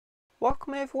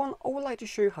Welcome everyone, I would like to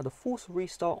show you how to force a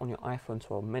restart on your iPhone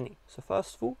 12 mini. So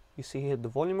first of all, you see here the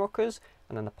volume rockers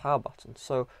and then the power button.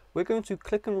 So we're going to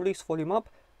click and release volume up,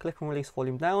 click and release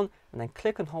volume down, and then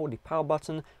click and hold the power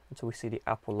button until we see the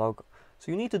Apple logo.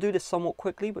 So you need to do this somewhat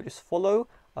quickly, but just follow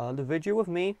the video with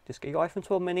me. Just get your iPhone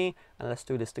 12 mini and let's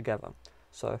do this together.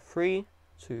 So 3,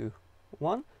 2,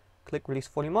 1, click release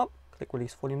volume up, click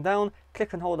release volume down,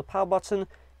 click and hold the power button.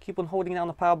 Keep on holding down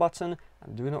the power button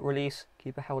and do not release.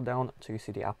 Keep it held down until you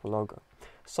see the Apple logo.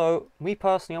 So me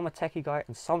personally, I'm a techie guy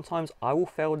and sometimes I will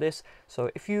fail this.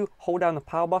 So if you hold down the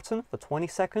power button for 20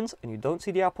 seconds and you don't see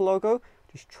the Apple logo,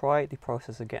 just try the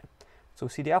process again. So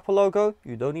see the Apple logo,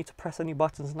 you don't need to press any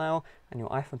buttons now and your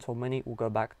iPhone 12 mini will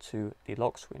go back to the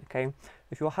lock screen, okay?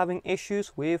 If you're having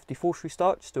issues with the force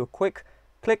restart, just do a quick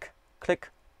click, click,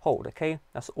 hold, okay?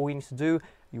 That's all you need to do.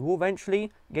 You will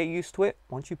eventually get used to it.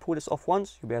 Once you pull this off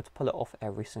once, you'll be able to pull it off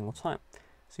every single time.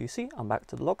 So you see, I'm back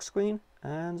to the lock screen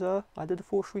and I did a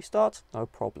force restart, no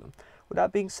problem. With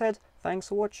that being said, thanks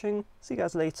for watching. See you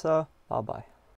guys later. Bye bye.